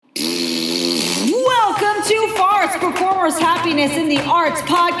to Farts, Performers Happiness in the Arts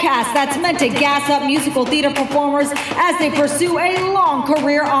podcast that's meant to gas up musical theater performers as they pursue a long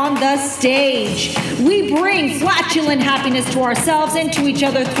career on the stage. We bring flatulent happiness to ourselves and to each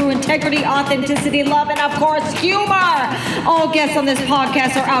other through integrity, authenticity, love, and of course, humor. All guests on this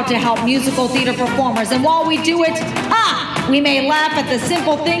podcast are out to help musical theater performers, and while we do it, we may laugh at the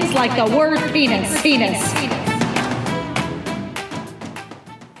simple things like the word penis.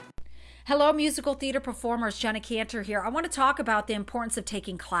 Hello, musical theater performers. Jenna Cantor here. I want to talk about the importance of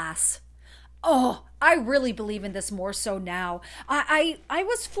taking class. Oh, I really believe in this more so now. I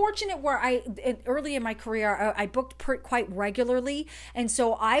was fortunate where early in my career, I booked quite regularly. And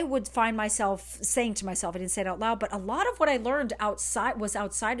so I would find myself saying to myself, I didn't say it out loud, but a lot of what I learned outside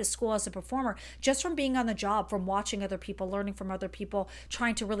of school as a performer, just from being on the job, from watching other people, learning from other people,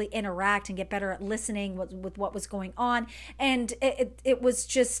 trying to really interact and get better at listening with what was going on. And it was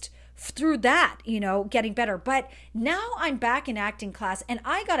just through that, getting better. But now I'm back in acting class, and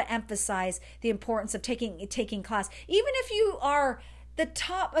I got to emphasize the importance of taking class. Even if you are a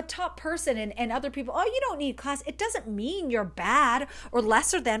top person and other people, you don't need class. It doesn't mean you're bad or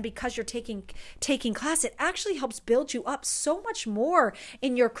lesser than because you're taking class. It actually helps build you up so much more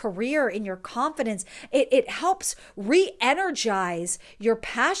in your career, in your confidence. It helps re-energize your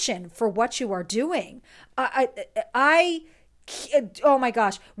passion for what you are doing. Oh my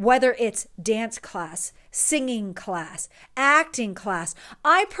gosh, whether it's dance class, singing class, acting class.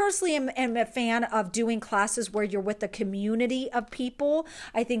 I personally am a fan of doing classes where you're with a community of people.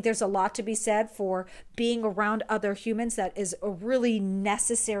 I think there's a lot to be said for being around other humans. That is a really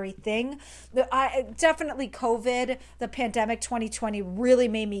necessary thing. Definitely COVID, the pandemic 2020 really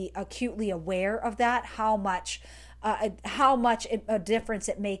made me acutely aware of that, how much a difference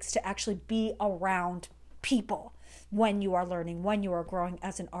it makes to actually be around people when you are learning, when you are growing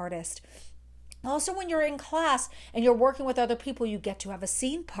as an artist. Also, when you're in class and you're working with other people, you get to have a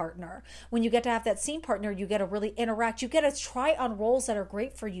scene partner. When you get to have that scene partner, you get to really interact. You get to try on roles that are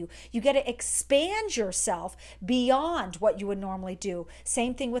great for you. You get to expand yourself beyond what you would normally do.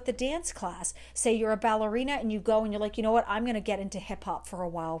 Same thing with the dance class. Say you're a ballerina and you go and you're like, you know what, I'm going to get into hip hop for a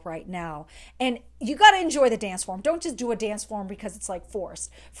while right now. And you got to enjoy the dance form. Don't just do a dance form because it's like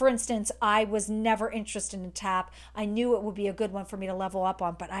forced. For instance, I was never interested in tap. I knew it would be a good one for me to level up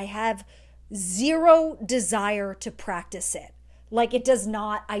on, but I have zero desire to practice it. Like, it does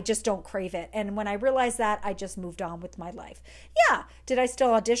not, I just don't crave it. And when I realized that, I just moved on with my life. Yeah. Did I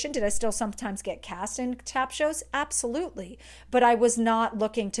still audition? Did I still sometimes get cast in tap shows? Absolutely. But I was not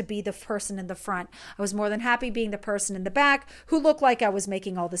looking to be the person in the front. I was more than happy being the person in the back who looked like I was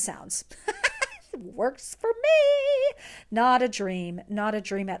making all the sounds. Works for me. Not a dream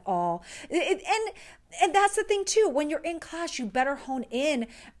at all. And that's the thing too. When you're in class, you better hone in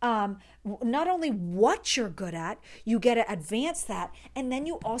not only what you're good at, you get to advance that, and then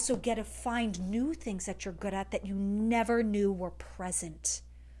you also get to find new things that you're good at that you never knew were present.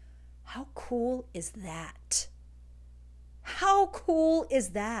 How cool is that? How cool is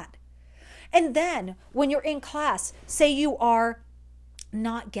that? And then when you're in class, say you are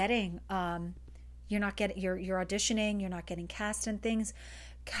not getting you're auditioning, you're not getting cast in things.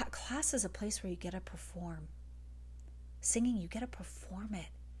 Class is a place where you get to perform. Singing, you get to perform it.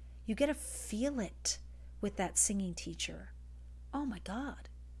 You get to feel it with that singing teacher. Oh my God.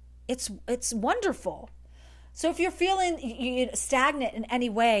 It's wonderful. So if you're feeling stagnant in any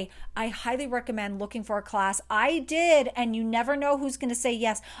way, I highly recommend looking for a class. I did, and you never know who's going to say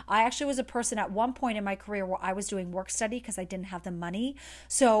yes. I actually was a person at one point in my career where I was doing work study because I didn't have the money.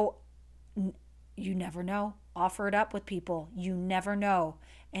 So you never know. Offer it up with people. You never know.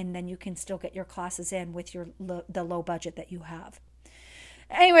 And then you can still get your classes in with the low budget that you have.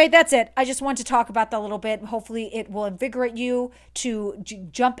 Anyway, that's it. I just want to talk about that a little bit. Hopefully it will invigorate you to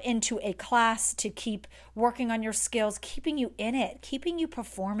jump into a class, to keep working on your skills, keeping you in it, keeping you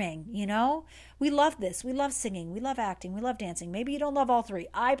performing, We love this. We love singing. We love acting. We love dancing. Maybe you don't love all three.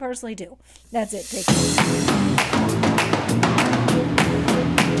 I personally do. That's it. Take care.